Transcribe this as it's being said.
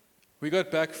We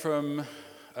got back from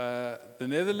the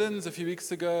Netherlands a few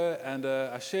weeks ago, and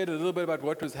I shared a little bit about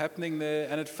what was happening there,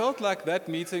 and it felt like that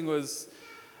meeting was,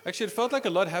 actually it felt like a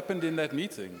lot happened in that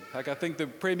meeting. Like I think the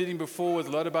prayer meeting before was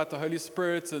a lot about the Holy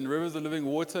Spirit and rivers of living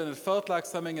water, and it felt like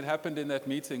something had happened in that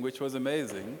meeting, which was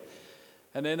amazing.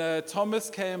 And then Thomas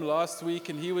came last week,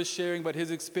 and he was sharing about his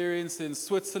experience in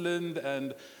Switzerland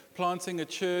and planting a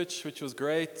church, which was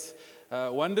great.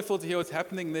 Wonderful to hear what's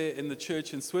happening there in the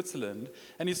church in Switzerland.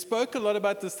 And he spoke a lot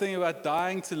about this thing about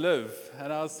dying to live.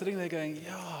 And I was sitting there going,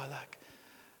 I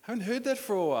haven't heard that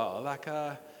for a while.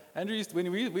 Andrew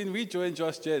when we joined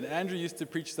Josh Jen, Andrew used to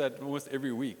preach that almost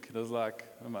every week. And I was like,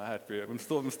 oh my hat, I'm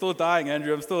still dying,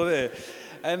 Andrew, I'm still there.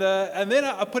 And then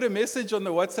I put a message on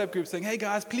the WhatsApp group saying, hey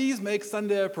guys, please make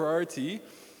Sunday a priority.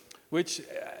 Which,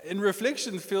 in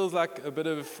reflection, feels like a bit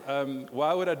of,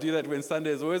 why would I do that when Sunday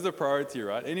is always a priority,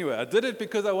 right? Anyway, I did it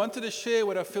because I wanted to share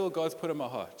what I feel God's put in my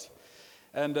heart.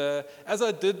 And as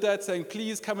I did that, saying,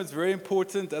 please come, it's very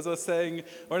important, as I was saying,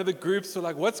 one of the groups were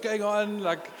like, what's going on?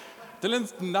 Like,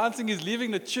 Dylan's announcing he's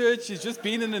leaving the church, he's just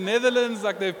been in the Netherlands,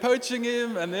 like they're poaching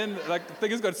him, and then like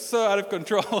things got so out of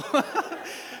control.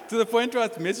 To the point where I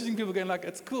was messaging people going like,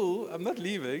 it's cool, I'm not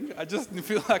leaving. I just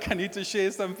feel like I need to share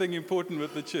something important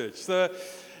with the church. So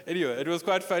anyway, it was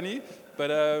quite funny, but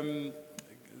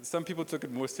some people took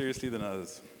it more seriously than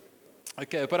others.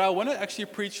 Okay, but I want to actually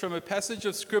preach from a passage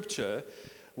of Scripture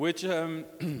which is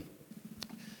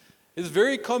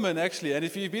very common actually. And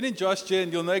if you've been in Josh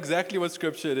Jen, you'll know exactly what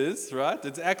Scripture it is, right?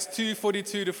 It's Acts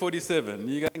 2:42 to 47.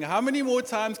 You're going, how many more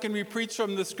times can we preach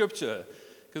from the Scripture?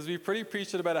 Because we've probably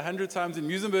preached it about 100 times in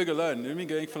Muizenberg alone. We've been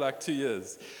going for like 2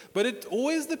 years. But it's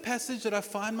always the passage that I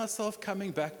find myself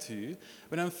coming back to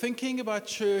when I'm thinking about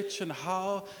church and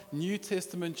how New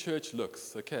Testament church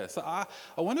looks. Okay, so I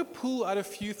want to pull out a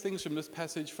few things from this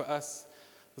passage for us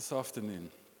this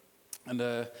afternoon. And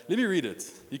let me read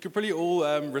it. You could probably all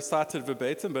recite it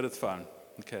verbatim, but it's fine.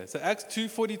 Okay, so Acts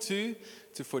 2:42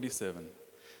 to 47.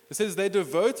 It says, they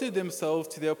devoted themselves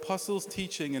to the apostles'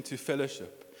 teaching and to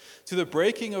fellowship, to the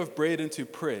breaking of bread and to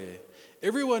prayer.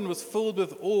 Everyone was filled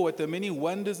with awe at the many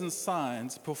wonders and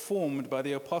signs performed by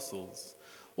the apostles.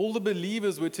 All the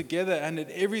believers were together and had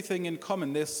everything in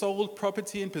common. They sold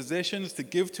property and possessions to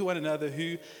give to one another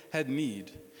who had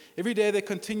need. Every day they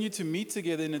continued to meet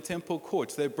together in the temple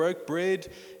courts. They broke bread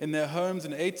in their homes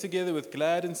and ate together with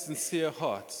glad and sincere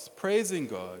hearts, praising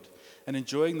God and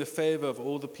enjoying the favor of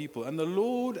all the people. And the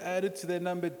Lord added to their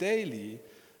number daily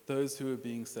those who were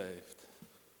being saved.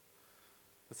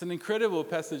 It's an incredible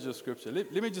passage of Scripture.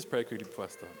 Let me just pray quickly before I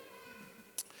start.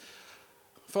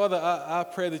 Father, I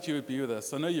pray that you would be with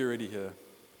us. I know you're already here.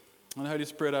 And Holy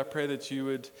Spirit, I pray that you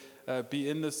would be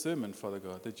in this sermon, Father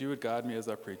God, that you would guide me as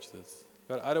I preach this.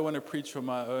 God, I don't want to preach from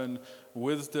my own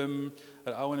wisdom,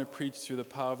 but I want to preach through the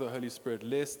power of the Holy Spirit,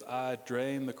 lest I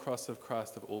drain the cross of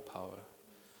Christ of all power.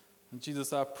 And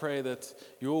Jesus, I pray that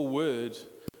your word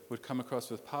would come across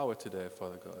with power today,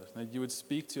 Father God. That you would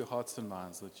speak to hearts and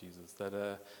minds, Lord Jesus.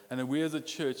 And that we as a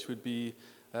church would be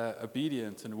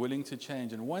obedient and willing to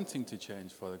change and wanting to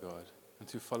change, Father God, and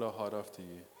to follow hard after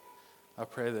you. I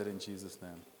pray that in Jesus'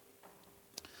 name.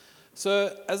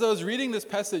 So as I was reading this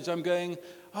passage, I'm going,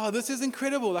 this is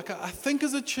incredible. Like I think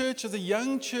as a church, as a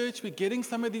young church, we're getting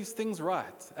some of these things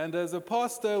right. And as a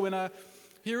pastor, when I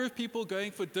hear of people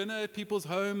going for dinner at people's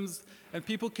homes and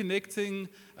people connecting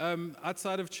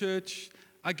outside of church,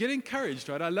 I get encouraged,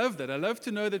 right? I love that. I love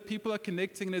to know that people are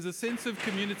connecting and there's a sense of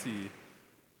community.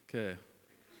 Okay.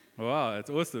 Wow, that's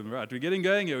awesome, right? We're getting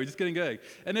going here. We're just getting going.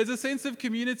 And there's a sense of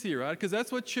community, right? Because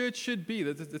that's what church should be.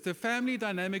 It's a family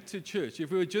dynamic to church.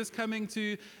 If we were just coming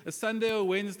to a Sunday or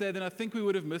Wednesday, then I think we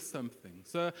would have missed something.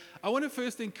 So I want to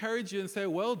first encourage you and say,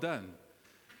 well done.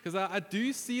 Because I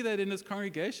do see that in this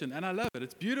congregation, and I love it.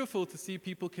 It's beautiful to see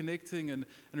people connecting and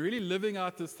really living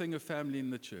out this thing of family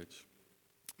in the church.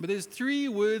 But there's 3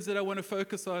 words that I want to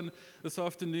focus on this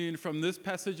afternoon from this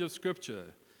passage of Scripture.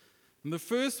 And the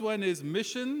first one is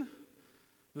mission,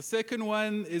 the second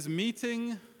one is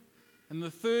meeting, and the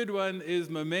third one is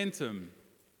momentum.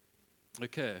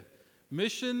 Okay,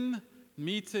 mission,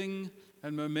 meeting,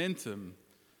 and momentum.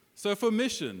 So for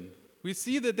mission, we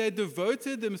see that they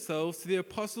devoted themselves to the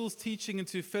apostles' teaching and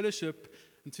to fellowship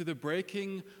and to the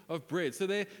breaking of bread. So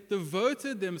they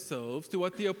devoted themselves to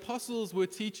what the apostles were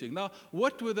teaching. Now,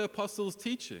 what were the apostles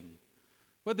teaching?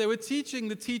 Well, they were teaching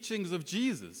the teachings of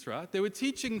Jesus, right? They were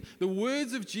teaching the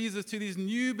words of Jesus to these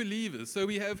new believers. So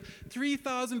we have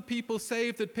 3,000 people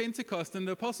saved at Pentecost, and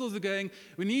the apostles are going,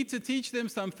 we need to teach them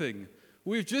something.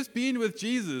 We've just been with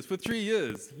Jesus for 3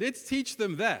 years. Let's teach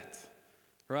them that,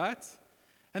 right?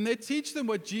 And they teach them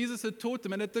what Jesus had taught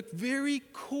them. And at the very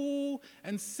core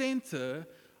and center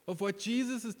of what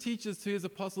Jesus teaches to his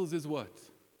apostles is what?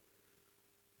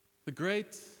 The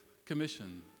Great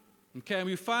Commission. Okay, and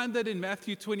we find that in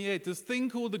Matthew 28, this thing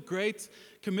called the Great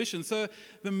Commission. So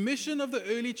the mission of the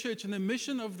early church and the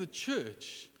mission of the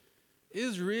church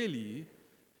is really,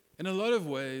 in a lot of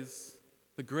ways,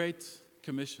 the Great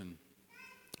Commission.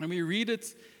 And we read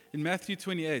it in Matthew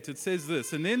 28. It says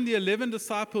this, "And then the 11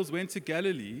 disciples went to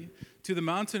Galilee, to the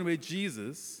mountain where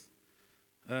Jesus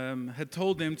had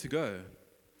told them to go.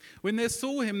 When they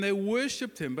saw him, they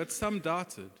worshipped him, but some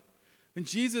doubted. When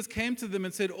Jesus came to them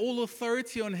and said, 'All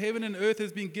authority on heaven and earth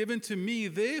has been given to me,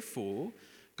 therefore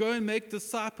go and make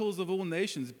disciples of all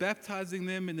nations, baptizing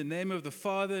them in the name of the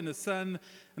Father and the Son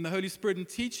and the Holy Spirit, and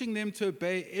teaching them to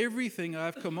obey everything I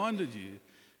have commanded you.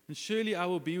 And surely I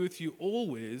will be with you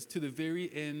always to the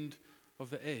very end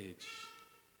of the age.'"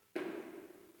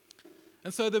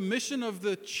 And so the mission of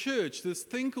the church, this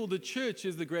thing called the church,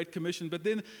 is the Great Commission. But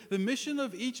then the mission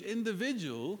of each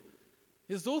individual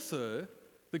is also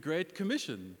the Great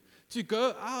Commission, to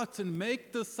go out and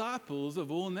make disciples of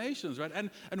all nations, right?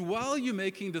 And while you're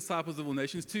making disciples of all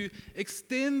nations, to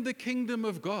extend the kingdom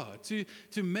of God,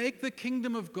 to make the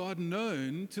kingdom of God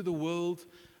known to the world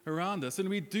around us. And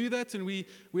we do that, and we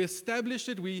establish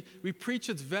it, we preach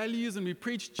its values, and we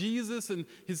preach Jesus and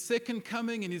his second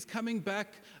coming and his coming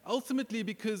back, ultimately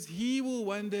because he will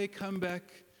one day come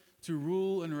back to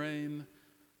rule and reign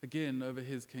again over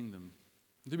his kingdom.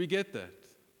 Do we get that?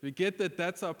 We get that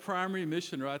that's our primary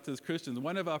mission, right, as Christians.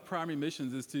 One of our primary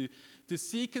missions is to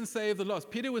seek and save the lost.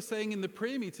 Peter was saying in the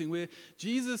prayer meeting where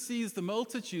Jesus sees the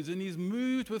multitudes and he's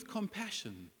moved with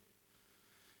compassion.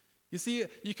 You see,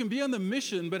 you can be on the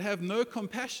mission but have no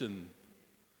compassion.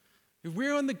 If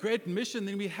we're on the great mission,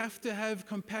 then we have to have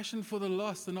compassion for the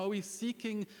lost. And are we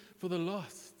seeking for the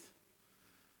lost?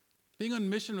 Being on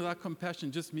mission without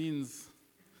compassion just means,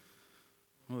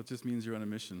 well, it just means you're on a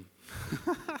mission.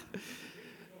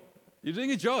 You're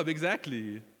doing a job,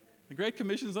 exactly. The Great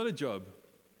Commission is not a job.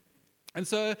 And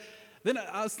so then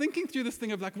I was thinking through this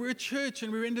thing of like, we're a church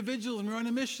and we're individuals and we're on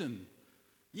a mission.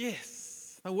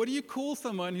 Yes. Now, what do you call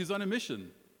someone who's on a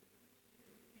mission?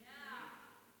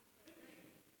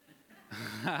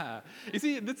 Yeah. You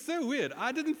see, that's so weird.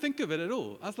 I didn't think of it at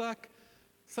all. I was like,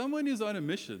 someone who's on a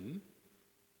mission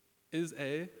is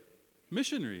a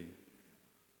missionary.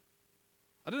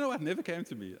 I don't know why it never came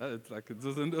to me. It's like, it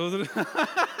wasn't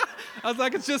I was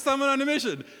like, it's just someone on a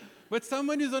mission. But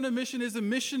someone who's on a mission is a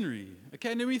missionary.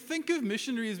 Okay, and when we think of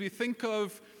missionaries, we think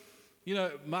of,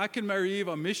 Mike and Marie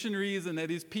are missionaries, and they're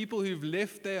these people who've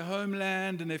left their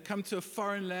homeland and they've come to a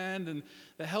foreign land and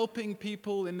they're helping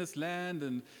people in this land.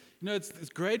 And, it's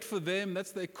great for them.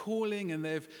 That's their calling, and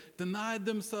they've denied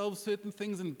themselves certain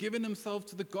things and given themselves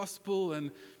to the gospel,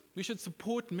 and we should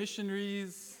support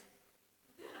missionaries,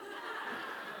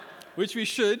 which we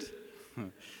should.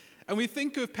 And we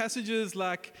think of passages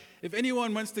like, if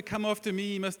anyone wants to come after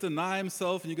me, he must deny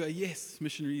himself. And you go, yes,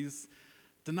 missionaries,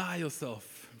 deny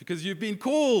yourself, because you've been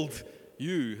called.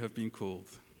 You have been called.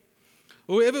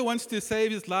 Whoever wants to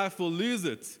save his life will lose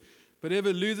it, but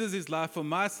whoever loses his life for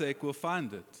my sake will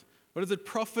find it. What does it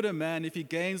profit a man if he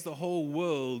gains the whole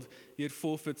world, yet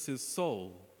forfeits his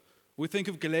soul? We think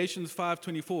of Galatians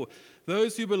 5:24.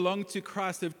 Those who belong to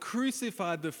Christ have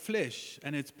crucified the flesh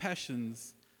and its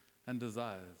passions and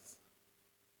desires.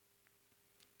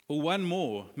 Or one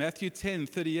more, Matthew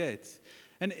 10:38.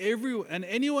 And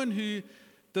anyone who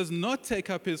does not take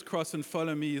up his cross and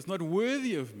follow me is not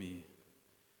worthy of me.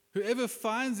 Whoever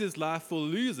finds his life will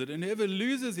lose it, and whoever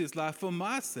loses his life for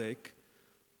my sake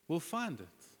will find it.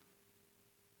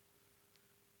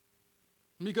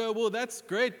 And we go, well, that's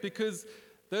great, because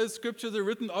those scriptures are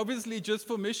written obviously just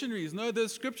for missionaries. No,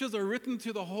 those scriptures are written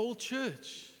to the whole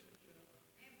church.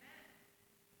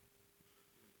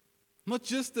 Not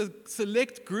just a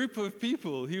select group of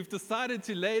people who've decided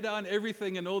to lay down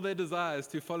everything and all their desires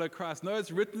to follow Christ. No,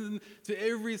 it's written to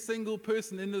every single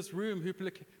person in this room who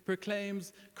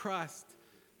proclaims Christ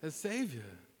as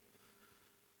Savior.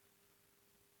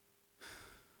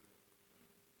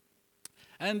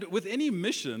 And with any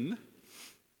mission,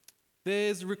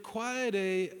 there's required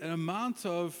an amount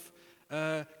of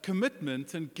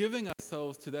commitment and giving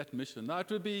ourselves to that mission. Now, it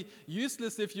would be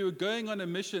useless if you were going on a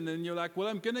mission and you're like, well,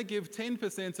 I'm going to give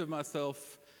 10% of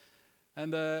myself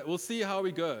and we'll see how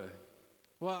we go.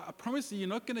 Well, I promise you're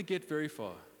not going to get very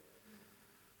far.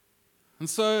 And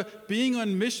so being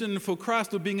on mission for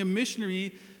Christ, or being a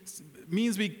missionary,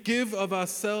 means we give of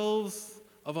ourselves,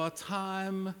 of our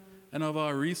time, and of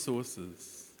our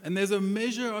resources. And there's a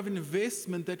measure of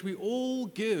investment that we all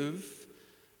give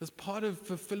as part of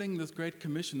fulfilling this great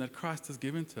commission that Christ has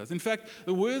given to us. In fact,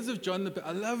 the words of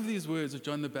I love these words of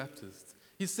John the Baptist.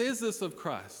 He says this of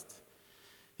Christ.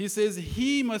 He says,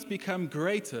 he must become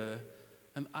greater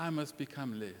and I must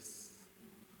become less.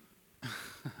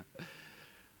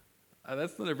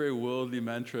 That's not a very worldly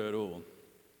mantra at all.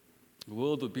 The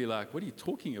world would be like, what are you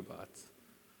talking about?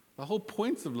 The whole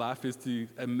point of life is to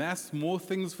amass more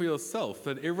things for yourself,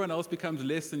 that everyone else becomes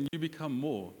less and you become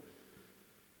more.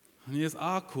 And yes,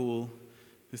 our call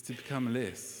is to become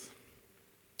less.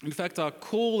 In fact, our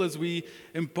call as we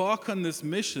embark on this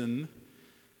mission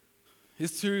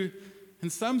is to, in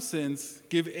some sense,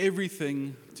 give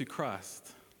everything to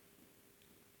Christ.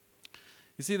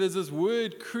 You see, there's this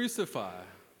word crucify,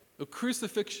 or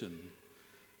crucifixion,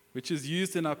 which is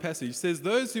used in our passage. It says,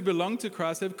 those who belong to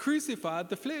Christ have crucified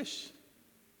the flesh.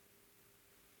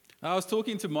 I was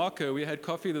talking to Marco, we had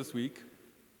coffee this week,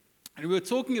 and we were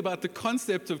talking about the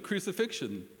concept of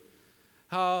crucifixion.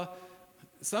 How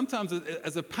sometimes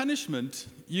as a punishment,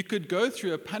 you could go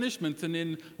through a punishment, and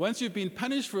then once you've been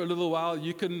punished for a little while,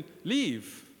 you can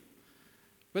leave.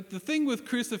 But the thing with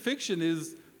crucifixion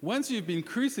is, once you've been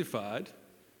crucified,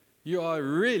 you are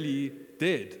really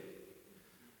dead.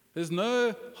 There's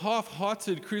no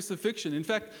half-hearted crucifixion. In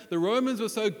fact, the Romans were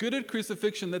so good at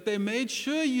crucifixion that they made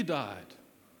sure you died.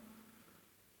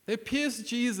 They pierced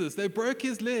Jesus. They broke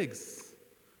his legs.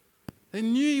 They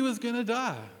knew he was going to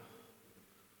die.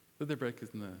 Did they break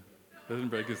his? No. They didn't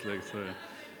break his legs. So.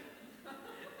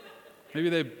 Maybe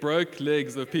they broke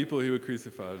legs of people who were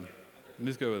crucified.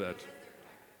 Let's go with that.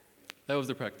 That was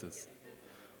the practice.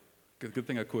 Good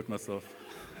thing I caught myself.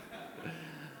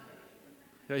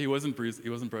 Yeah, he wasn't bruised. He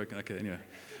wasn't broken. Okay, anyway.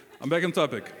 I'm back on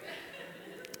topic.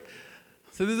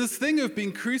 So there's this thing of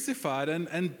being crucified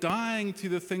and dying to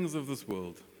the things of this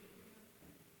world.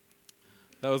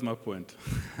 That was my point.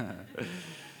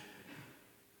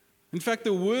 In fact,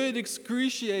 the word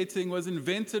excruciating was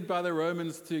invented by the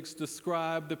Romans to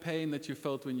describe the pain that you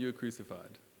felt when you were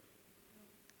crucified.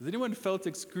 Has anyone felt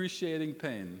excruciating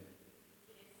pain?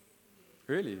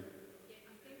 Really?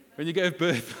 When you gave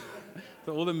birth?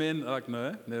 So all the men are like,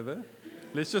 no, never.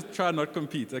 Let's just try not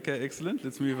compete. Okay, excellent.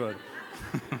 Let's move on.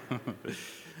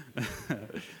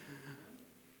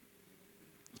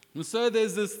 And so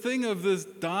there's this thing of this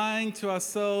dying to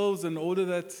ourselves in order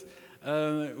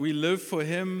that we live for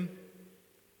him.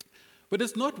 But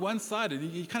it's not one-sided.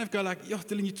 You kind of go like, yo,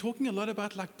 Dylan, you're talking a lot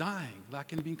about like dying,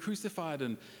 like and being crucified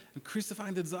and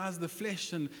crucifying the desires of the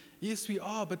flesh. And yes, we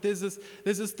are. But there's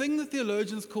this thing that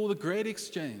theologians call the great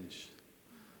exchange.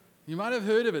 You might have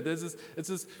heard of it. It's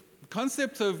this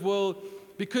concept of, well,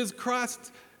 because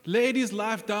Christ laid his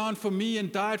life down for me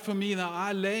and died for me, now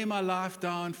I lay my life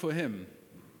down for him.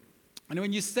 And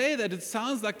when you say that, it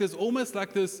sounds like there's almost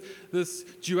like this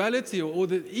duality or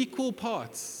the equal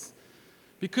parts.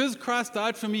 Because Christ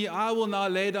died for me, I will now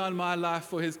lay down my life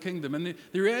for his kingdom. And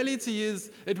the reality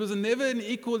is, it was never an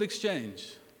equal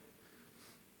exchange.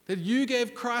 That you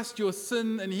gave Christ your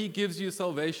sin and he gives you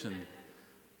salvation.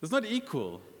 It's not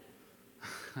equal.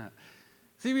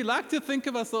 See, we like to think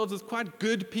of ourselves as quite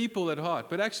good people at heart,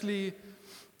 but actually,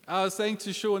 I was saying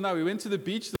to Shaw now, we went to the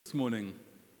beach this morning.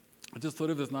 I just thought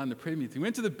of this now in the prayer meeting. We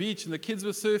went to the beach and the kids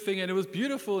were surfing and it was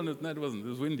beautiful, and no, it wasn't. It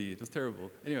was windy. It was terrible.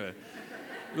 Anyway,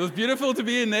 it was beautiful to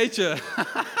be in nature.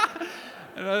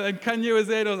 and Kanye was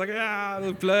there and I was like, it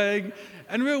was blowing.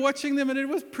 And we were watching them and it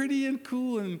was pretty and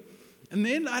cool. And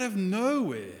then out of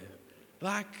nowhere,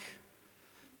 like,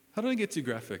 how do I get too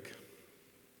graphic?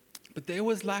 But there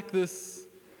was like this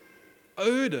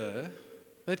odor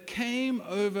that came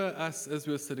over us as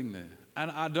we were sitting there.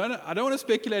 And I don't want to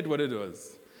speculate what it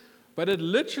was, but it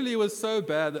literally was so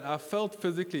bad that I felt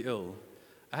physically ill.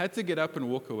 I had to get up and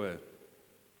walk away.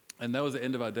 And that was the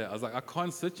end of our day. I was like, I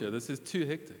can't sit here. This is too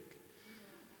hectic.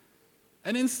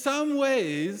 And in some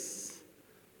ways,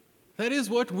 that is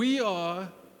what we are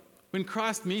when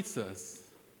Christ meets us.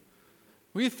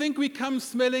 We think we come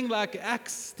smelling like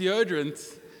Axe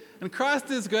deodorant, and Christ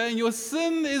is going, your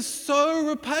sin is so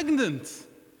repugnant.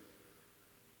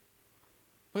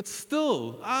 But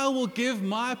still, I will give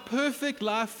my perfect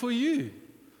life for you.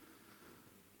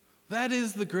 That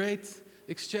is the great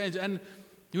exchange. And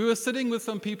we were sitting with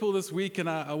some people this week, and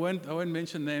I won't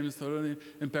mention names, so I don't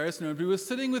embarrass them, but we were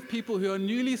sitting with people who are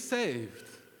newly saved.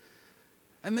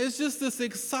 And there's just this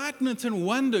excitement and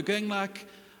wonder going like,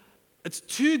 it's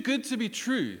too good to be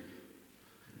true.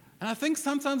 And I think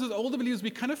sometimes as older believers,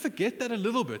 we kind of forget that a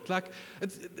little bit. Like,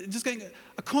 it's just going,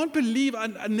 I can't believe I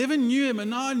never knew him, and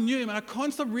now I knew him, and I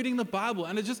can't stop reading the Bible.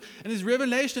 And his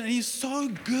revelation, and he's so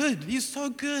good. He's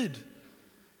so good.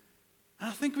 And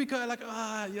I think we go like,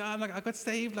 yeah, like I got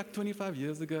saved like 25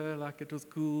 years ago, like it was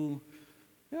cool.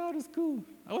 Yeah, it was cool.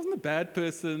 I wasn't a bad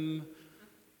person.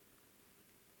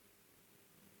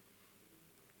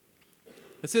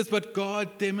 It says, but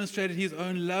God demonstrated his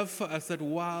own love for us, that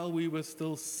while we were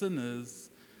still sinners,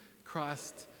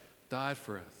 Christ died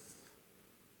for us.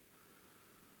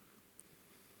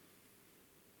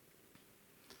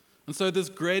 And so this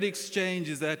great exchange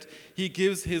is that he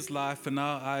gives his life and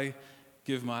now I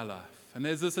give my life. And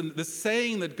there's this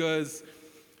saying that goes,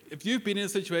 if you've been in a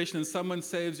situation and someone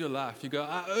saves your life, you go,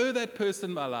 I owe that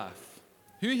person my life.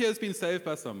 Who here has been saved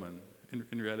by someone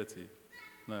in reality?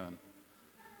 No one.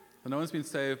 No one's been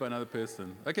saved by another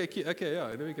person. Okay,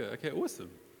 yeah, there we go. Okay,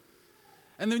 awesome.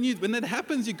 And then when that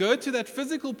happens, you go to that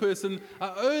physical person.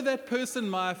 I owe that person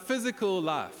my physical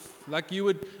life. Like you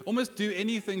would almost do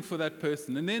anything for that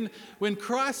person. And then when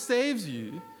Christ saves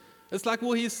you, it's like,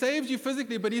 well, he saved you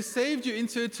physically, but he saved you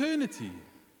into eternity.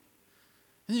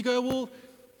 And you go, well,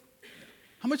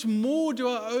 how much more do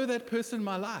I owe that person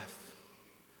my life?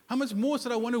 How much more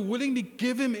should I want to willingly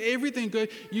give him everything? Go,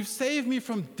 you've saved me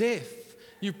from death.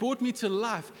 You've brought me to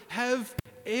life. Have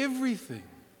everything.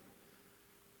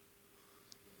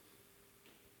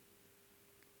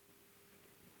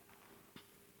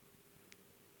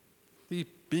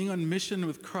 Being on mission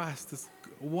with Christ, this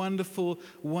wonderful,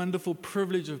 wonderful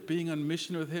privilege of being on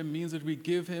mission with him means that we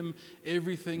give him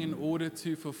everything in order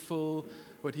to fulfill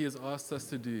what he has asked us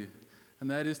to do.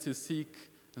 And that is to seek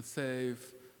and save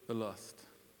the lost.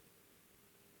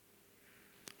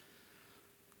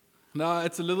 Now,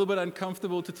 it's a little bit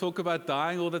uncomfortable to talk about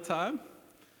dying all the time.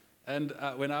 And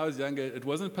when I was younger, it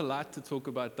wasn't polite to talk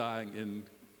about dying.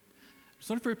 It's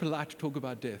not very polite to talk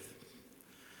about death.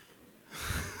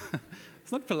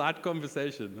 It's not polite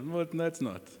conversation. No, it's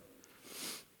not.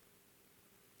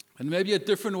 And maybe a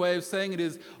different way of saying it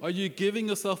is, are you giving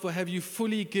yourself or have you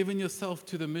fully given yourself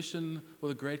to the mission or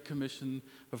the Great Commission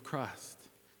of Christ?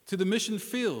 To the mission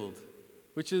field,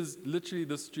 which is literally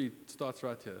this street, starts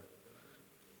right here.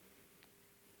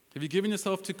 Have you given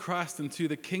yourself to Christ and to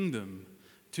the kingdom,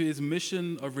 to his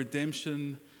mission of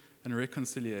redemption and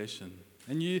reconciliation?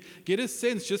 And you get a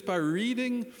sense just by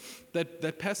reading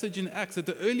that passage in Acts that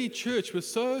the early church was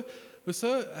so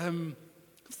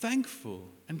thankful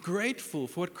and grateful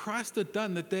for what Christ had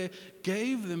done, that they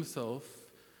gave themselves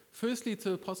firstly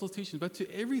to apostles' teaching, but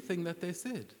to everything that they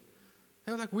said.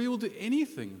 They were like, we will do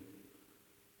anything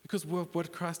because of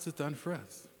what Christ has done for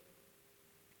us.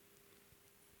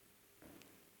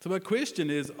 So my question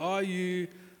is, are you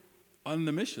on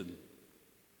the mission?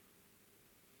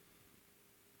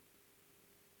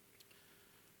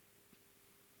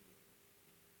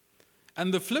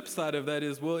 And the flip side of that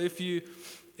is, well, if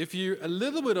you're a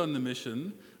little bit on the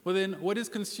mission, well then what is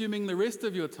consuming the rest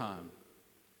of your time?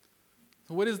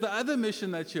 What is the other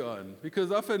mission that you're on?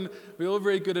 Because often we're all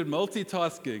very good at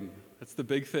multitasking. That's the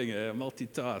big thing,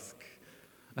 multitask.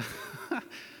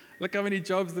 Look how many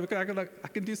jobs, I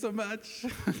can do so much.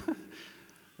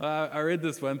 I read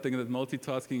this one thing that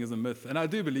multitasking is a myth, and I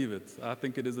do believe it. I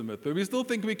think it is a myth. But we still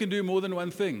think we can do more than one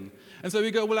thing. And so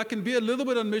we go, well, I can be a little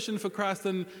bit on mission for Christ,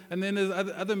 and then there's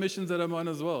other missions that I'm on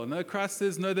as well. No, Christ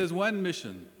says, no, there's one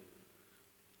mission.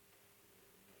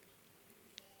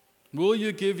 Will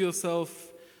you give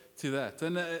yourself to that?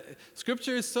 And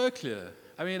Scripture is so clear.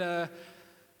 I mean, I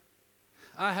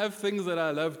have things that I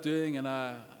love doing, and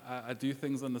I do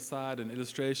things on the side and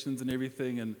illustrations and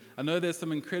everything. And I know there's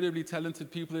some incredibly talented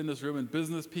people in this room and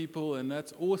business people, and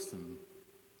that's awesome.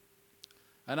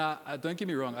 And I don't get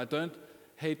me wrong, I don't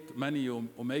hate money or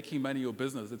making money or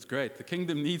business. It's great. The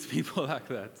kingdom needs people like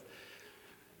that.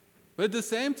 But at the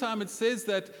same time, it says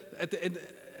that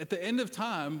at the end of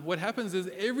time, what happens is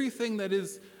everything that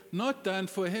is not done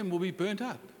for him will be burnt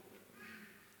up.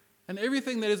 And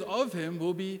everything that is of him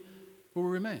will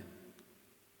remain.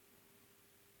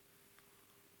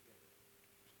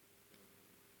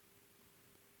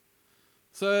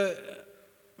 So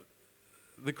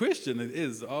the question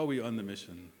is, are we on the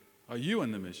mission? Are you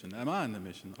on the mission? Am I on the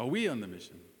mission? Are we on the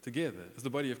mission together as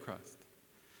the body of Christ?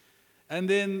 And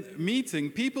then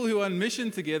people who are on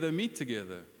mission together meet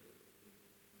together.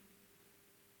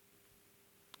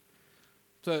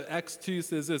 So Acts 2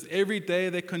 says this, every day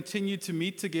they continued to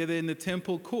meet together in the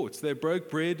temple courts. They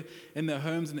broke bread in their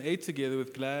homes and ate together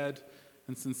with glad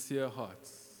and sincere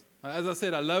hearts. As I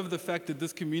said, I love the fact that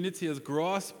this community has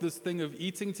grasped this thing of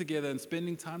eating together and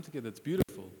spending time together. It's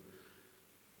beautiful.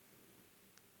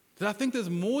 But I think there's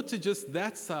more to just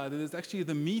that side. There's actually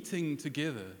the meeting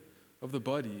together of the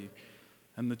body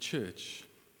and the church.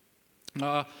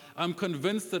 I'm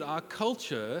convinced that our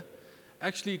culture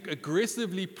actually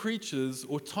aggressively preaches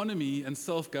autonomy and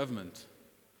self-government.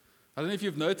 I don't know if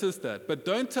you've noticed that, but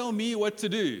don't tell me what to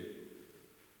do.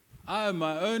 I am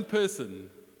my own person.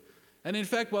 And in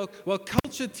fact, while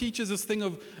culture teaches this thing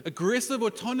of aggressive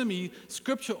autonomy,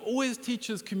 Scripture always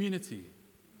teaches community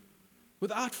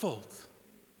without fault.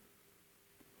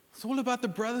 It's all about the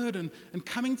brotherhood and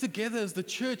coming together as the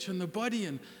church and the body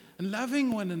and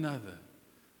loving one another.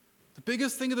 The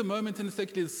biggest thing at the moment in the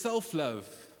secular is self-love.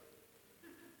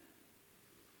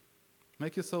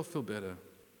 Make yourself feel better.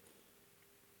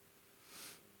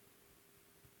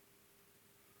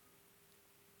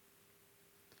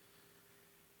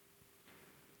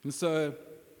 And so,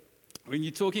 when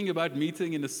you're talking about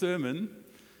meeting in a sermon,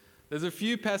 there's a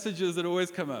few passages that always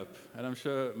come up. And I'm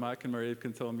sure Mike and Maria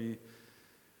can tell me,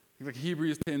 like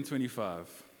Hebrews 10:25.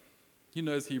 Who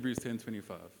knows Hebrews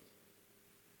 10:25?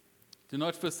 Do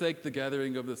not forsake the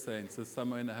gathering of the saints, as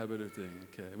some are in the habit of doing.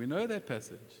 Okay, we know that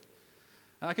passage.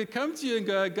 And I could come to you and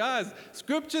go, guys,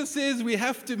 Scripture says we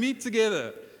have to meet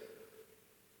together.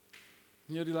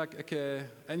 And you'd be like, okay.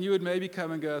 And you would maybe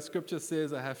come and go, Scripture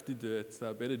says I have to do it, so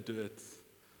I better do it.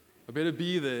 I better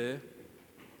be there.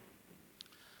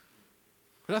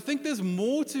 But I think there's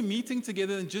more to meeting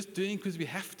together than just doing because we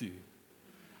have to.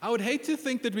 I would hate to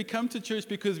think that we come to church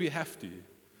because we have to.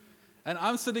 And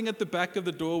I'm sitting at the back of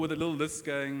the door with a little list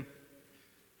going,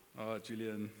 oh,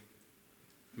 Julian,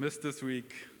 missed this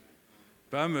week.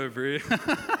 Bummer, bro.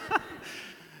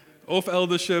 Off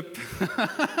eldership.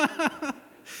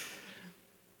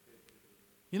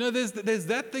 You know, there's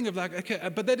that thing of like, okay,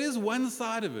 but that is one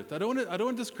side of it. I don't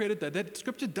want to discredit that. That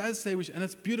Scripture does say, and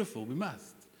it's beautiful, we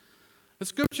must. The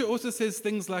Scripture also says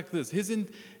things like this. His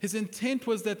intent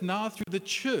was that now through the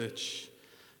church,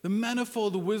 the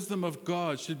manifold wisdom of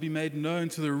God should be made known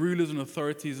to the rulers and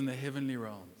authorities in the heavenly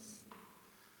realms.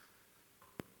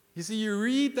 You see, you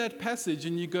read that passage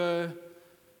and you go,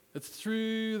 it's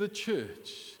through the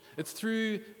church. It's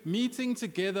through meeting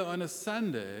together on a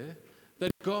Sunday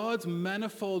that God's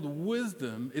manifold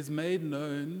wisdom is made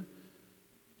known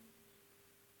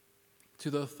to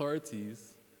the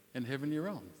authorities in heavenly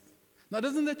realms. Now,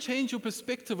 doesn't that change your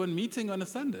perspective on meeting on a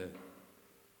Sunday?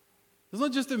 It's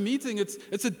not just a meeting,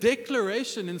 it's a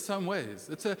declaration in some ways.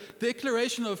 It's a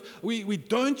declaration of we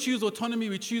don't choose autonomy,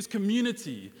 we choose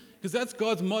community, because that's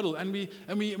God's model. And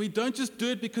we don't just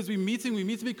do it because we're meeting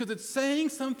because it's saying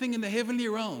something in the heavenly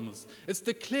realms. It's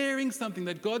declaring something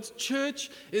that God's church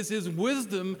is His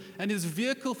wisdom and His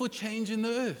vehicle for change in the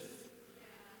earth.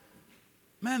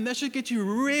 Man, that should get you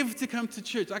revved to come to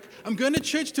church. Like, I'm going to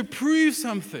church to prove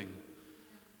something.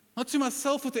 Not to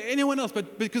myself or to anyone else,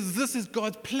 but because this is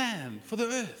God's plan for the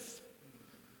earth.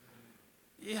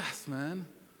 Yes, man.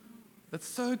 That's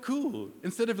so cool.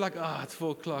 Instead of like, it's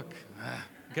 4 o'clock.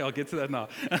 Okay, I'll get to that now.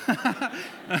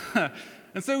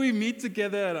 And so we meet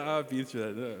together at our beach.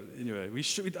 Anyway,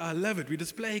 I love it. We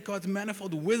display God's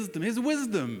manifold wisdom, His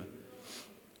wisdom.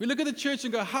 We look at the church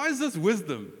and go, how is this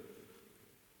wisdom?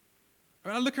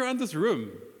 I look around this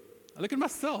room. I look at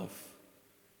myself.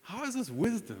 How is this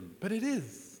wisdom? But it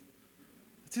is.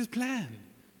 It's His plan.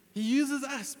 He uses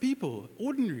us, people,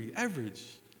 ordinary, average.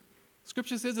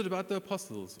 Scripture says it about the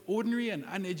apostles, ordinary and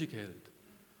uneducated.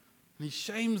 And He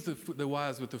shames the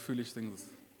wise with the foolish things.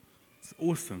 It's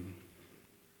awesome.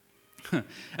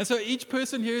 And so each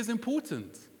person here is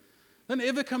important. Don't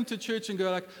ever come to church and go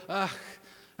like,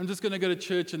 I'm just going to go to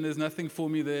church and there's nothing for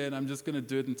me there and I'm just going to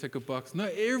do it and tick a box. No,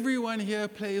 everyone here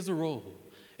plays a role.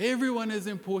 Everyone is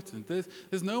important.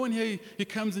 There's no one here who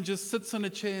comes and just sits on a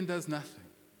chair and does nothing.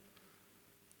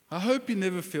 I hope you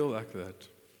never feel like that.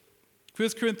 1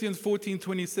 Corinthians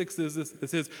 14:26 says this. It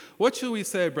says, what shall we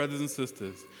say, brothers and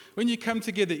sisters? When you come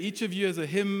together, each of you has a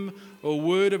hymn or a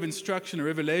word of instruction, a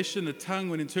revelation, a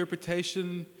tongue, or an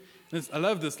interpretation. I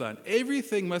love this line.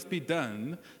 Everything must be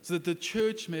done so that the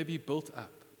church may be built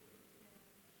up.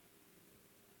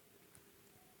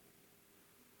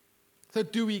 So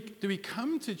do we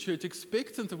come to church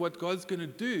expectant of what God's going to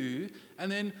do and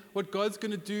then what God's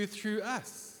going to do through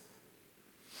us?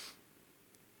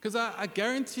 Because I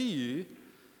guarantee you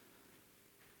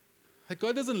that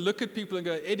God doesn't look at people and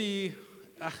go, Eddie,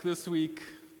 this week,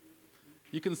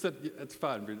 you can sit, it's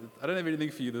fine, bro. I don't have anything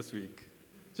for you this week.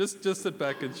 Just sit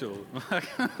back and chill.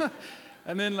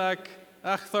 And then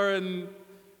Thorin,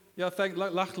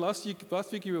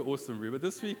 last week you were awesome, bro, but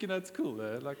this week, it's cool.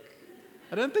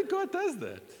 I don't think God does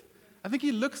that. I think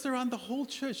He looks around the whole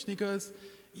church and He goes,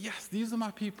 yes, these are my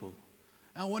people.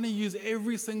 I want to use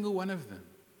every single one of them.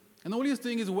 And all He's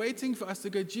doing is waiting for us to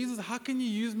go, Jesus, how can you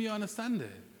use me on a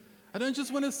Sunday? I don't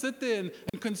just want to sit there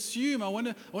and consume. I want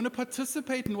to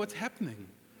participate in what's happening.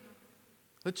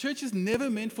 The church is never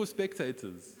meant for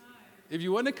spectators. If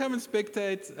you want to come and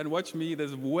spectate and watch me,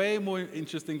 there's way more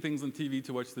interesting things on TV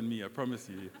to watch than me, I promise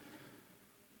you.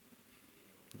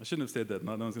 I shouldn't have said that.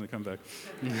 No one's going to come back.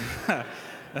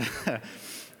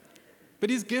 But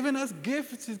he's given us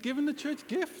gifts. He's given the church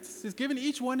gifts. He's given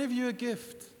each one of you a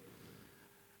gift.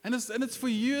 And it's for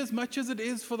you as much as it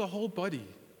is for the whole body.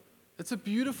 It's a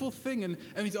beautiful thing. And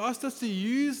he's asked us to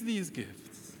use these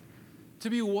gifts, to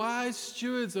be wise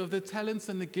stewards of the talents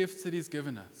and the gifts that he's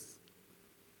given us.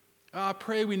 I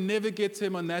pray we never get to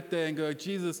him on that day and go,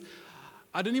 Jesus,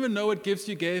 I don't even know what gifts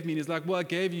you gave me. And he's like, well, I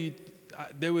gave you,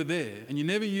 they were there, and you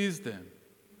never used them.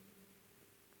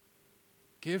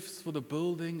 Gifts for the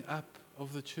building up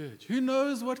of the church. Who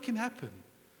knows what can happen?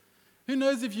 Who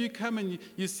knows if you come and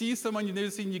you see someone you've never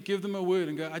seen, you give them a word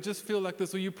and go, I just feel like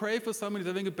this. Or you pray for someone who's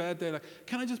having a bad day, like,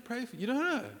 can I just pray for you? You don't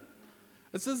know.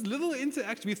 It's this little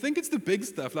interaction. We think it's the big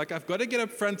stuff. Like, I've got to get up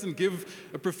front and give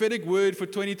a prophetic word for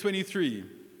 2023.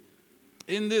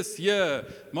 In this year,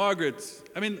 Margaret,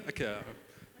 okay,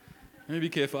 let me be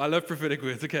careful. I love prophetic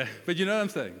words, okay. But you know what I'm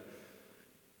saying?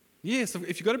 Yes,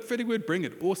 if you've got a prophetic word, bring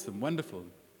it. Awesome, wonderful.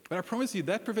 But I promise you,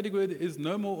 that prophetic word is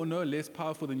no more or no less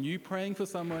powerful than you praying for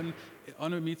someone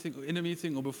on a meeting, or in a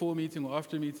meeting, or before a meeting, or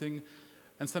after a meeting,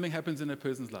 and something happens in a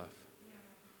person's life.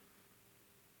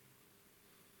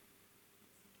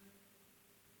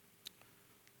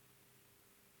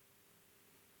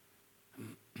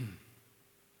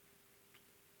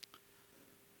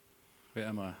 Where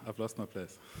am I? I've lost my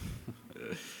place.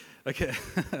 Okay.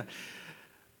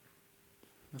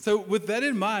 So with that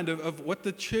in mind of what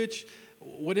the church,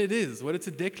 what it is, what it's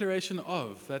a declaration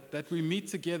of, that we meet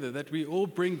together, that we all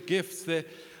bring gifts, that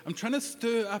I'm trying to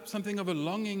stir up something of a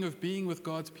longing of being with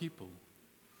God's people.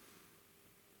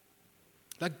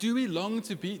 Like, do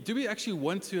we actually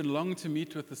want to and long to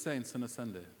meet with the saints on a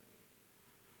Sunday?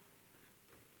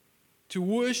 To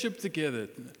worship together,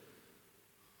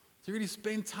 to really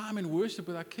spend time in worship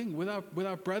with our King, with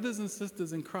our brothers and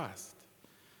sisters in Christ.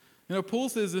 You know, Paul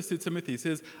says this to Timothy. He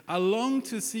says, I long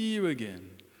to see you again,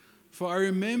 for I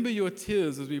remember your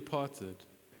tears as we parted,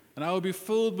 and I will be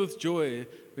filled with joy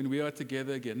when we are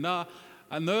together again. Now,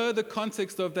 I know the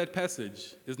context of that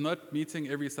passage is not meeting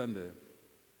every Sunday.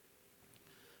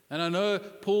 And I know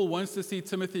Paul wants to see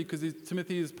Timothy because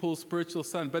Timothy is Paul's spiritual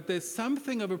son, but there's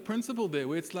something of a principle there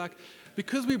where it's like,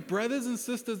 because we're brothers and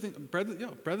sisters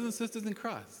in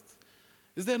Christ,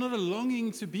 is there not a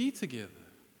longing to be together?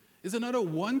 Is there not a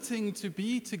wanting to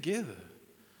be together?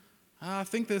 I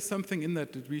think there's something in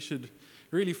that we should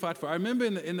really fight for. I remember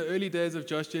in the early days of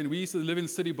Josh Gen, we used to live in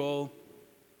City Bowl,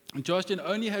 and Josh Gen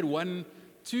only had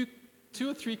two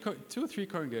or three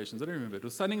congregations. I don't remember. It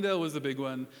was Sunningdale was the big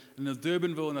one, and there was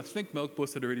Durbanville, and I think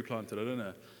Melkbos had already planted. I don't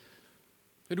know.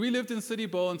 But we lived in City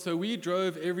Bowl, and so we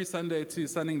drove every Sunday to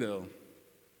Sunningdale.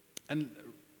 And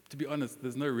to be honest,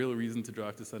 there's no real reason to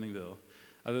drive to Sunningdale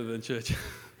other than church.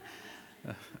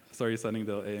 Sorry,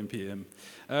 Sunningdale, AM, PM.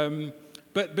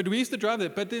 But we used to drive there.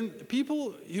 But then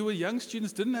people who were young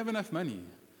students didn't have enough money.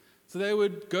 So they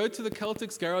would go to the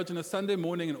Celtics garage on a Sunday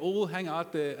morning and all hang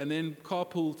out there and then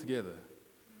carpool together.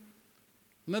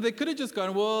 Now, they could have just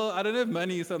gone, well, I don't have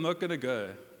money, so I'm not going to go.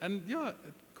 And yeah,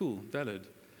 cool, valid.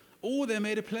 Or they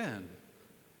made a plan.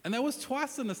 And that was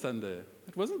twice on a Sunday.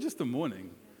 It wasn't just the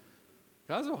morning.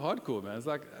 Guys are hardcore, man. It's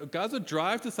like guys would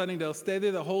drive to Sunningdale, stay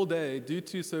there the whole day, do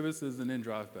 2 services, and then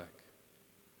drive back.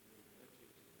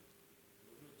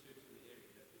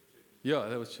 Yeah,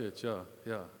 that was church, yeah.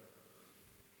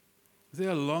 Is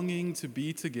there a longing to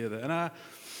be together? And I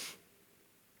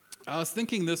was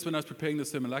thinking this when I was preparing the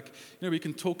sermon. Like, we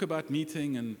can talk about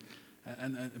meeting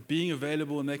and being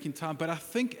available and making time, but I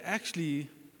think actually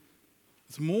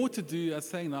it's more to do, as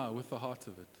saying now, with the heart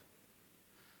of it.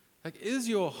 Like, is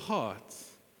your heart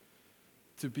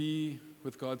to be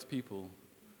with God's people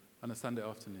on a Sunday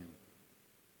afternoon?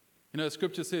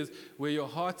 Scripture says, where your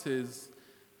heart is,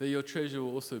 there your treasure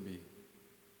will also be.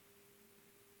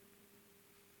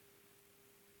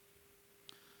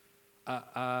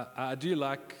 I do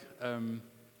like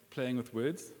playing with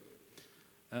words.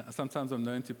 Sometimes I'm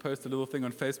known to post a little thing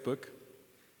on Facebook.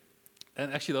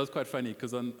 And actually, that was quite funny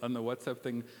because on the WhatsApp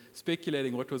thing,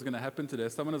 speculating what was going to happen today,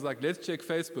 someone was like, let's check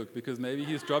Facebook because maybe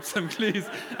he's dropped some clues.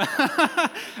 I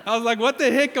was like, what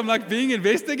the heck? I'm like being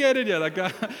investigated here. Like,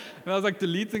 and I was like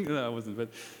deleting. No, I wasn't. But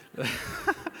I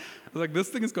was like, this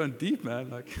thing has gone deep, man.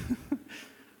 Like,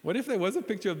 what if there was a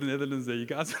picture of the Netherlands there? You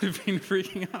guys would have been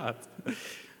freaking out.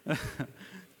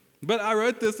 But I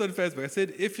wrote this on Facebook. I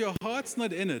said, if your heart's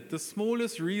not in it, the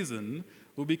smallest reason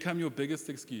will become your biggest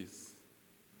excuse.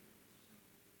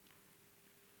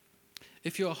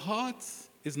 If your heart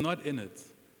is not in it,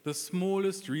 the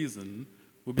smallest reason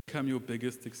will become your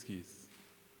biggest excuse.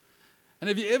 And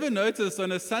have you ever noticed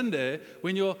on a Sunday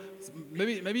when you're,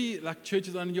 maybe like church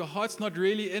is on, your heart's not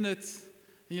really in it,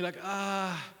 and you're like,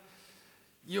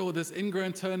 this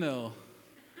ingrown toenail.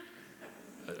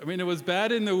 I mean, it was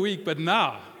bad in the week, but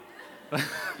now.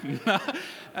 And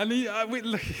I've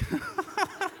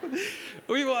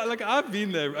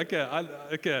been there.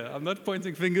 Okay, I'm not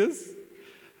pointing fingers.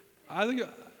 I think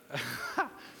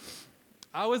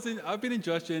I've been in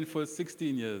Josh Gen for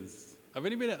 16 years. I've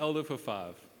only been an elder for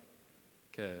 5.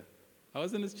 Okay. I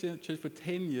was in this church for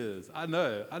 10 years. I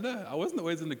know. I wasn't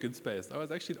always in a good space. I was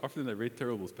actually often in a very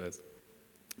terrible space.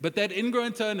 But that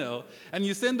ingrown toenail, and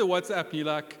you send the WhatsApp, and you're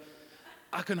like,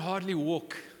 I can hardly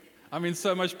walk. I'm in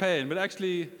so much pain. But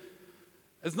actually,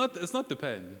 it's not the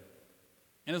pain.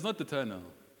 And it's not the toenail.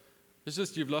 It's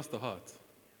just you've lost the heart.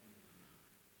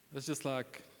 It's just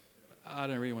like, I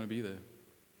don't really want to be there.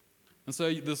 And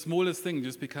so the smallest thing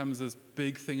just becomes this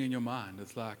big thing in your mind.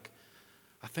 It's like,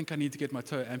 I think I need to get my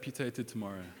toe amputated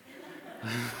tomorrow.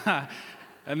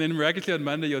 And then miraculously on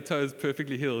Monday, your toe is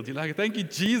perfectly healed. You're like, thank you,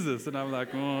 Jesus. And I'm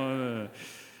like, oh,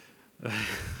 no.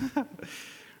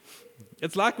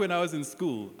 It's like when I was in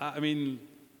school. I mean,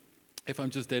 if I'm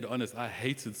just dead honest, I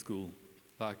hated school,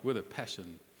 like with a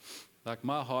passion. Like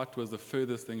my heart was the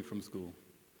furthest thing from school.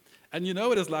 And you know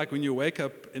what it's like when you wake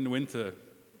up in winter.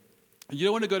 You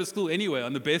don't want to go to school anyway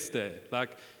on the best day.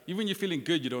 Like, even when you're feeling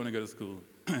good, you don't want to go to school.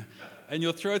 And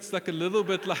your throat's like a little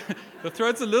bit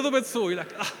sore. You're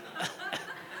like,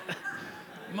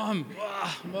 Mom,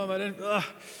 I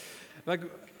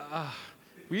don't,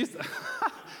 we used to,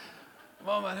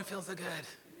 Mom, I don't feel so good.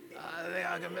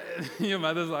 Your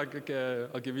mother's like, okay,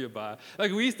 I'll give you a bye.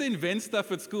 Like, we used to invent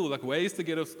stuff at school, like ways to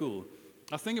get off school.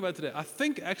 I was thinking about it today. I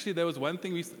think actually there was one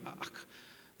thing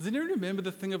does anyone remember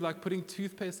the thing of like putting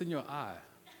toothpaste in your eye?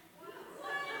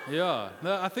 Yeah,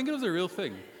 no, I think it was a real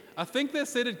thing. I think they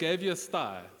said it gave you a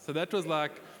sty. So that was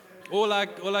like, or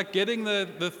like getting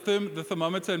the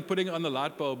thermometer and putting it on the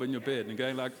light bulb in your bed and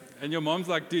going like, and your mom's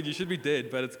like, dude, you should be dead,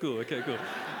 but it's cool. Okay, cool.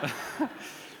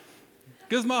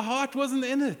 Because my heart wasn't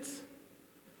in it.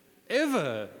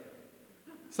 Ever.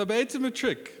 So Beta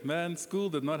Matric, man, school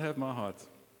did not have my heart.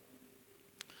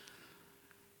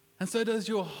 And so does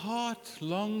your heart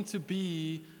long to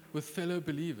be with fellow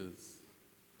believers?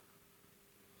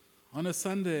 On a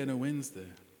Sunday and a Wednesday?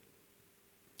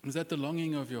 Is that the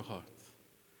longing of your heart?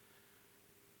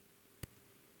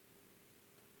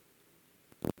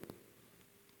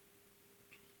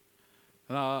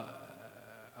 And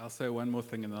I'll say one more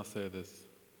thing and I'll say this.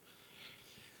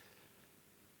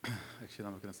 Actually,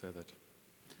 I'm not going to say that.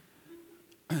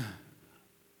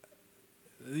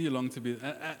 You long to be,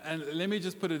 and let me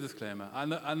just put a disclaimer.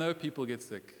 I know people get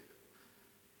sick.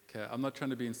 Okay, I'm not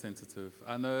trying to be insensitive.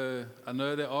 I know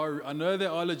there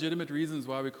are legitimate reasons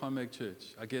why we can't make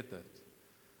church. I get that.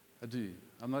 I do.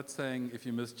 I'm not saying if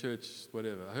you miss church,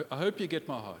 whatever. I hope you get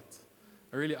my heart.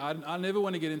 I never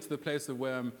want to get into the place of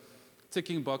where I'm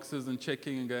ticking boxes and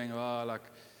checking and going,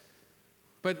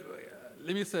 But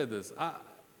let me say this.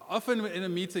 Often in a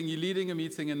meeting, you're leading a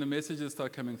meeting and the messages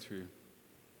start coming through.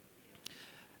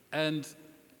 And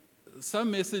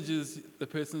some messages, the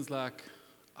person's like,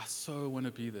 I so want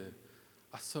to be there.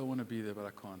 I so want to be there, but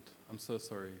I can't. I'm so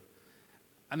sorry.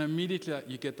 And immediately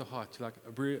you get the heart. You're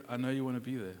like, Brie, I know you want to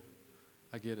be there.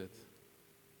 I get it.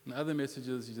 And other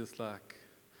messages, you're just like,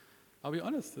 I'll be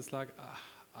honest. It's like,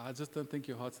 I just don't think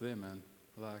your heart's there, man.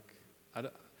 Like,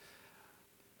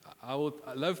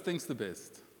 love thinks the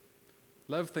best.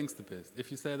 Love thinks the best.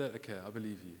 If you say that, okay, I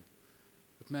believe you.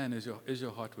 But man, is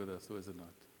your heart with us or is it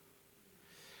not?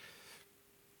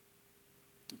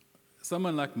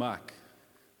 Someone like Mike.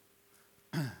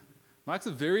 Mike's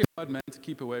a very hard man to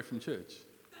keep away from church.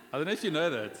 I don't know if you know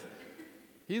that.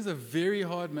 He's a very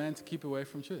hard man to keep away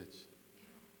from church.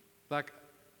 It's like,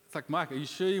 Mike, are you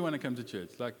sure you want to come to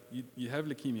church? Like, you have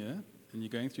leukemia and you're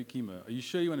going through chemo. Are you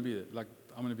sure you want to be there? Like,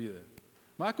 I'm going to be there.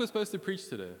 Mike was supposed to preach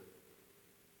today.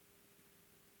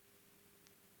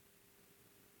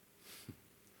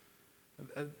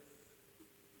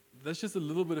 That's just a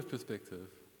little bit of perspective.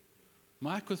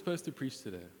 Mike was supposed to preach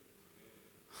today.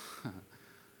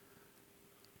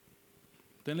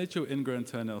 Don't let your ingrown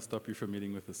toenail stop you from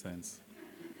meeting with the saints.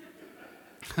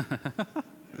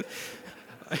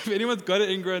 If anyone's got an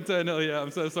ingrown toenail here,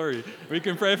 I'm so sorry. We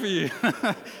can pray for you.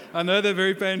 I know they're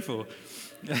very painful.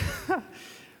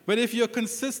 But if you're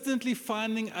consistently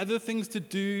finding other things to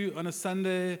do on a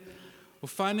Sunday or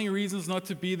finding reasons not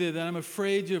to be there, then I'm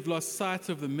afraid you've lost sight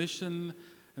of the mission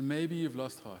and maybe you've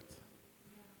lost heart.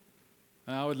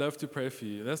 And I would love to pray for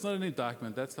you. That's not an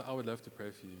indictment. I would love to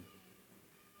pray for you.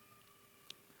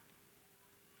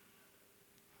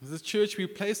 As a church, we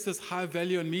place this high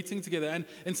value on meeting together. And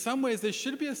in some ways, there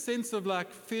should be a sense of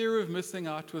like fear of missing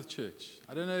out with church.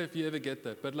 I don't know if you ever get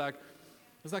that, but like,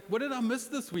 it's like, what did I miss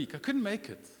this week? I couldn't make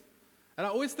it. And I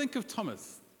always think of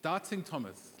Thomas, doubting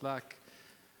Thomas. Like,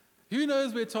 who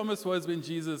knows where Thomas was when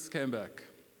Jesus came back?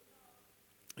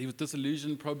 He was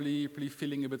disillusioned, probably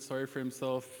feeling a bit sorry for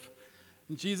himself.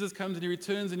 And Jesus comes and he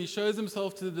returns and he shows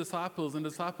himself to the disciples. And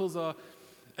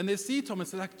and they see Thomas,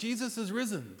 they're like, Jesus is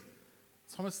risen.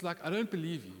 Thomas is like, I don't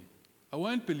believe you. I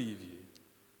won't believe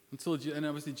you. And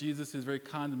obviously Jesus is very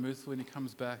kind and merciful when he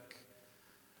comes back.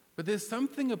 But there's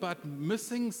something about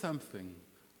missing something.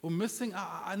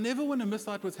 I never want to miss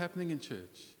out what's happening in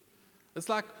church. It's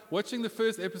like watching the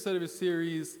first episode of a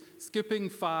series, skipping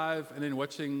 5, and then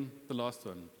watching the last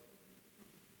one.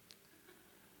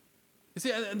 You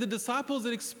see, and the disciples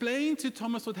had explained to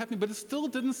Thomas what happened, but it still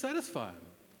didn't satisfy him.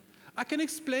 I can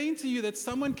explain to you that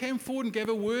someone came forward and gave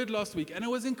a word last week, and it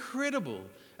was incredible,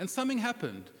 and something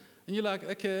happened. And you're like,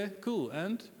 okay, cool,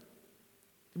 and?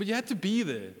 But you had to be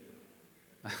there.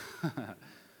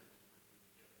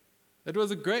 It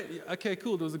was okay,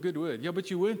 cool, it was a good word. Yeah, but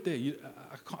you weren't there.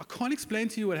 I can't explain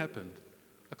to you what happened.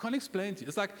 I can't explain to you.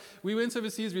 It's like we went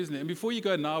overseas recently, and before you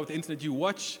go now with the internet, you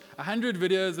watch 100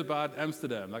 videos about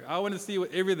Amsterdam. Like, I want to see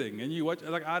everything. And you watch,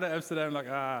 like, out of Amsterdam, like,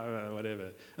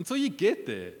 whatever. Until you get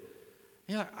there.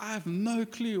 You're like, I have no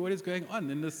clue what is going on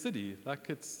in this city. Like,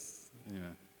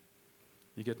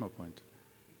 you get my point.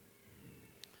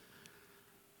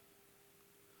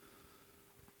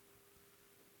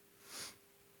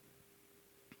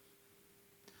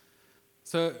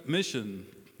 So, the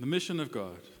mission of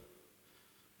God,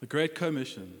 the great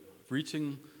commission of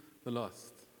reaching the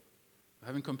lost, of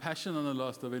having compassion on the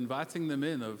lost, of inviting them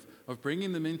in, of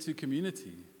bringing them into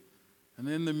community. And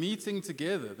then the meeting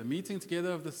together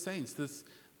of the saints, this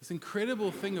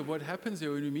incredible thing of what happens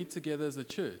here when we meet together as a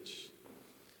church.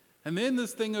 And then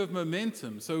this thing of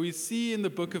momentum. So we see in the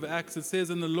book of Acts, it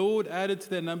says, and the Lord added to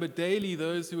their number daily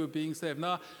those who were being saved.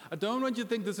 Now, I don't want you to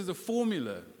think this is a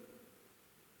formula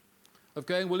of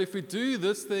going, well, if we do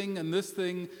this thing and this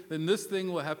thing, then this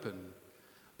thing will happen.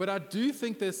 But I do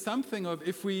think there's something of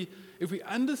if we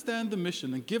understand the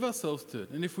mission and give ourselves to it,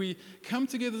 and if we come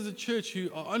together as a church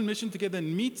who are on mission together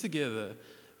and meet together,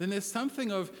 then there's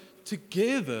something of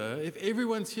together, if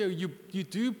everyone's here, you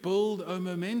do build a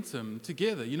momentum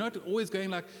together. You're not always going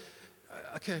like,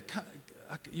 okay,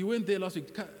 you weren't there last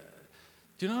week. Do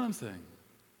you know what I'm saying?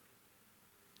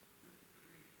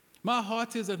 My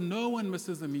heart is that no one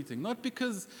misses a meeting, not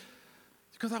because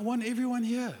I want everyone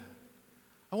here.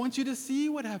 I want you to see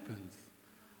what happens.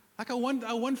 Like I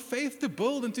want faith to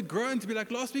build and to grow and to be like,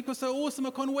 last week was so awesome,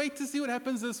 I can't wait to see what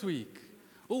happens this week.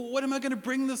 Or what am I going to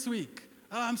bring this week?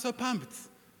 Oh, I'm so pumped.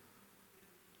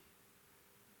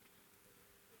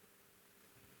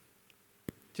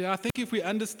 Yeah, I think if we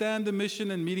understand the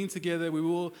mission and meeting together, we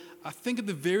will, I think at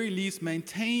the very least,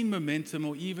 maintain momentum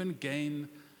or even gain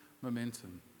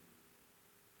momentum.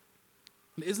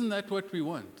 And isn't that what we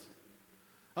want?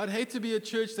 I'd hate to be a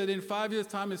church that in 5 years'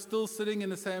 time is still sitting in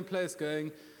the same place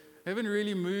going, we haven't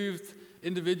really moved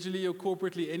individually or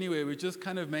corporately anywhere, we're just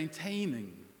kind of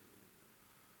maintaining.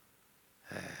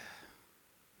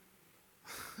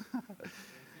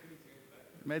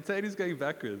 Maintaining is going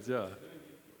backwards, yeah.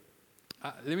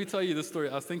 Let me tell you this story.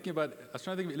 I was trying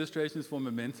to think of illustrations for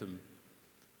momentum.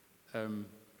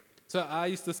 So I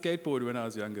used to skateboard when I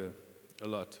was younger, a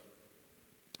lot.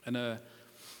 And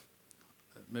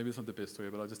maybe it's not the best story,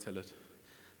 but I'll just tell it.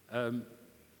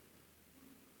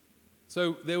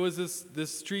 So there was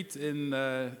this street in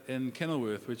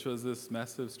Kenilworth, which was this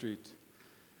massive street.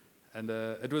 And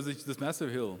it was this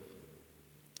massive hill.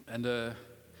 And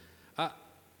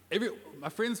my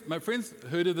friends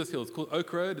heard of this hill. It's called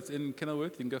Oak Road. It's in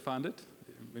Kenilworth. You can go find it.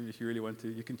 Maybe if you really want to.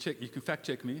 You can fact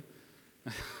check me.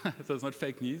 So it's not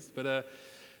fake news. But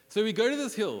so we go to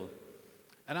this hill,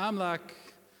 and I'm like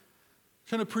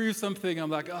trying to prove something. I'm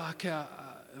like, oh, okay.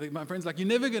 My friend's like, you're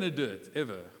never going to do it,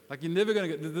 ever. Like, you're never going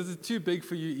to get, this is too big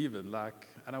for you even. Like,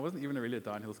 and I wasn't even really a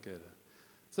downhill skater.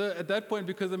 So at that point,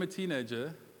 because I'm a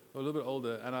teenager, or a little bit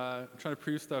older, and I'm trying to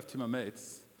prove stuff to my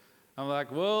mates, I'm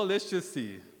like, well, let's just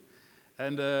see.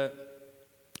 And I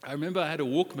remember I had a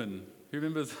Walkman. Who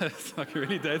remembers that? It's like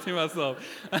really dating myself.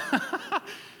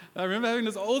 I remember having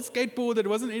this old skateboard that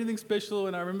wasn't anything special,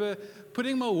 and I remember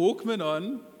putting my Walkman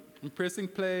on and pressing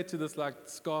play to this like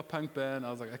ska punk band. I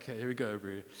was like, okay, here we go,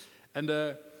 bro. And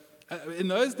in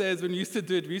those days when we used to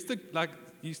do it, we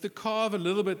used to carve a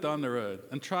little bit down the road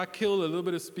and try to kill a little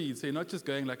bit of speed, so you're not just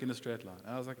going like in a straight line.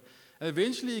 And I was like, and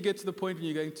eventually you get to the point when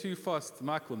you're going too fast.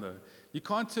 Mike will know. You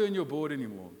can't turn your board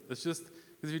anymore. It's just,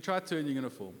 because if you try to turn, you're going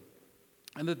to fall.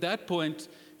 And at that point,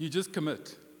 you just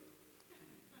commit.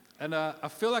 And I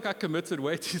feel like I committed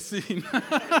way too soon.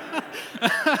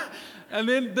 And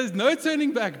then there's no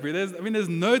turning back, bro. There's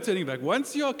no turning back.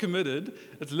 Once you are committed,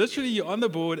 it's literally you're on the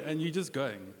board and you're just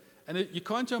going. And you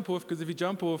can't jump off, because if you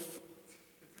jump off,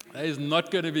 it is not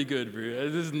going to be good, bro.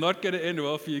 It is not going to end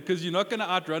well for you, because you're not going to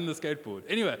outrun the skateboard.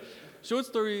 Anyway,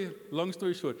 long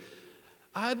story short,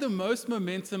 I had the most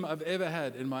momentum I've ever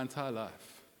had in my entire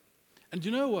life. And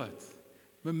you know what?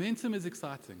 Momentum is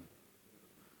exciting.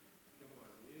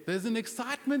 There's an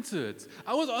excitement to it.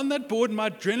 I was on that board,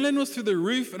 my adrenaline was through the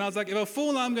roof, and I was like, if I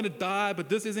fall now, I'm going to die, but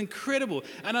this is incredible.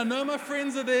 And I know my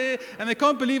friends are there, and they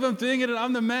can't believe I'm doing it, and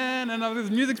I'm the man, and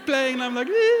this music's playing, and I'm like,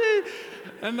 "Yee!"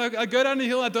 And I go down the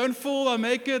hill, I don't fall, I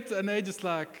make it, and they're just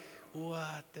like,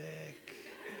 what the heck?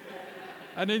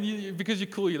 And then because you're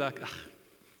cool, you're like, ah.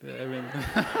 I mean,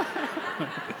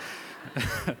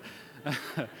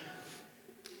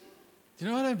 do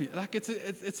you know what I mean? Like,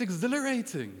 it's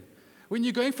exhilarating. When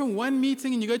you're going from one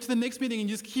meeting and you go to the next meeting and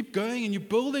you just keep going and you're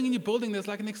building, there's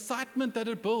like an excitement that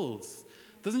it builds.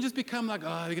 It doesn't just become like,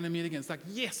 oh, we're going to meet again. It's like,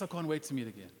 yes, I can't wait to meet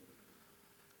again.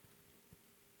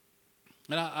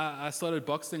 And I started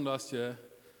boxing last year,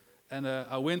 and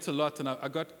I went a lot, and I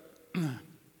got,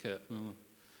 okay,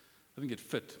 I didn't get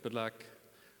fit, but like,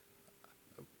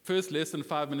 first lesson,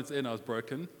 5 minutes in, I was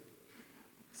broken.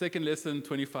 Second lesson,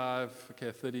 25,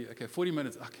 okay, 30, okay, 40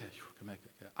 minutes, okay, I can make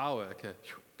it. Okay, hour, okay,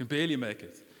 can barely make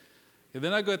it. And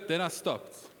then I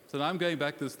stopped. So now I'm going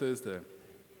back this Thursday.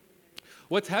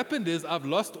 What's happened is I've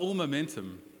lost all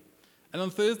momentum. And on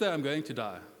Thursday, I'm going to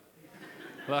die.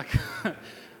 Like,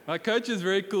 my coach is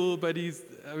very cool, but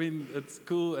it's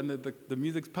cool, and the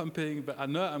music's pumping, but I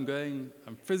know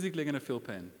I'm physically going to feel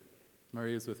pain.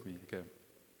 Maria's with me, okay.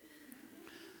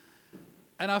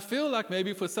 And I feel like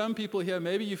maybe for some people here,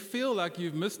 maybe you feel like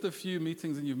you've missed a few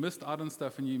meetings and you've missed out on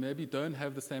stuff and you maybe don't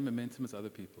have the same momentum as other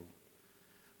people.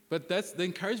 But the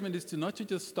encouragement is to not to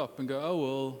just stop and go, oh,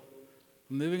 well,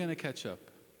 I'm never going to catch up.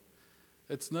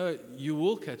 You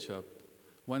will catch up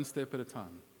one step at a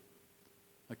time.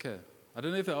 Okay, I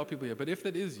don't know if there are people here, but if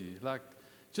that is you, like,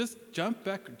 just jump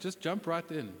back, just jump right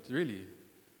in, really.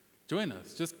 Join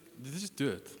us, just do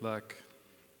it, like,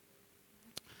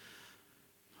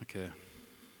 okay.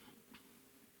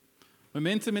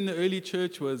 Momentum in the early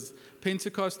church was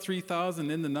Pentecost 3,000,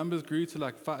 then the numbers grew to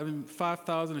like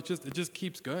 5,000. It just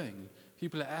keeps going.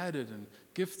 People are added, and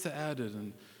gifts are added,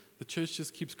 and the church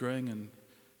just keeps growing, and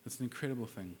it's an incredible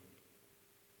thing.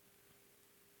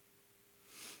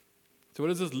 So what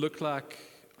does this look like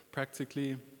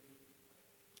practically?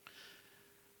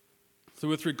 So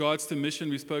with regards to mission,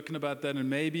 we've spoken about that, and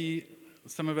maybe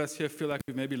some of us here feel like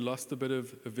we've maybe lost a bit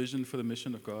of a vision for the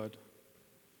mission of God.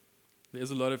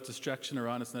 There's a lot of distraction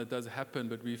around us, and it does happen,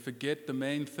 but we forget the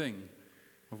main thing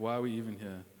of why we're even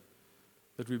here.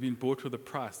 That we've been bought with a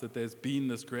price, that there's been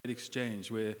this great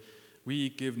exchange where we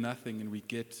give nothing and we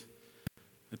get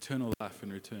eternal life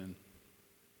in return.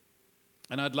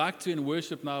 And I'd like to, in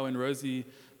worship now, when Rosie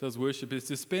does worship, is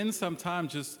to spend some time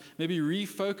just maybe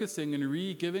refocusing and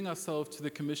re-giving ourselves to the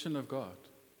commission of God,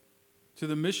 to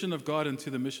the mission of God and to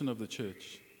the mission of the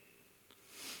church.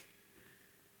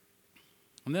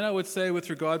 And then I would say, with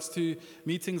regards to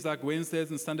meetings like Wednesdays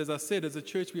and Sundays, I said, as a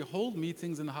church, we hold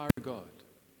meetings in high regard.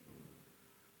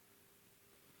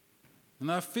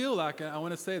 And I feel like, I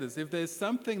want to say this, if there's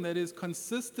something that is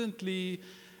consistently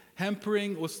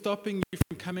hampering or stopping you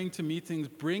from coming to meetings,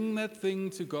 bring that thing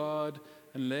to God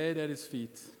and lay it at His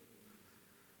feet.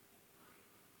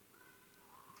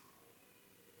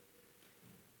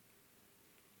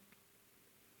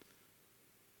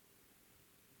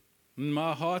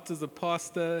 My heart as a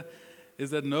pastor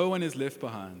is that no one is left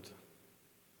behind.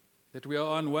 That we are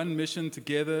on one mission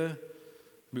together.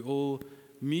 We all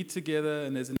meet together,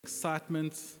 and there's an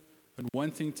excitement and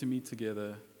wanting to meet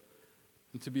together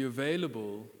and to be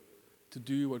available to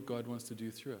do what God wants to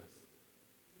do through us.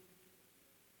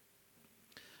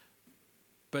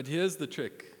 But here's the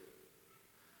trick.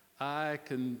 I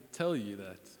can tell you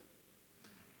that,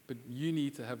 but you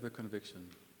need to have the conviction.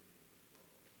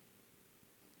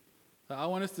 I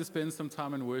want us to spend some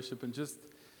time in worship and just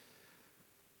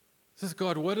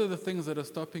God, what are the things that are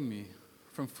stopping me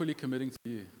from fully committing to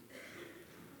you?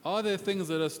 Are there things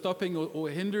that are stopping or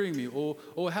hindering me?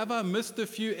 Or have I missed a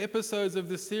few episodes of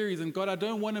this series? And God, I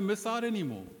don't want to miss out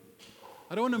anymore.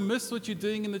 I don't want to miss what you're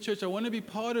doing in the church. I want to be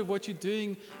part of what you're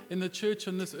doing in the church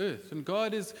on this earth. And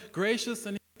God is gracious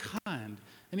and He's kind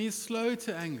and He's slow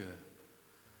to anger.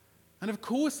 And of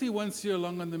course He wants you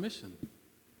along on the mission.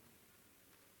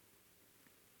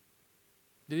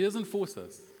 He doesn't force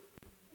us.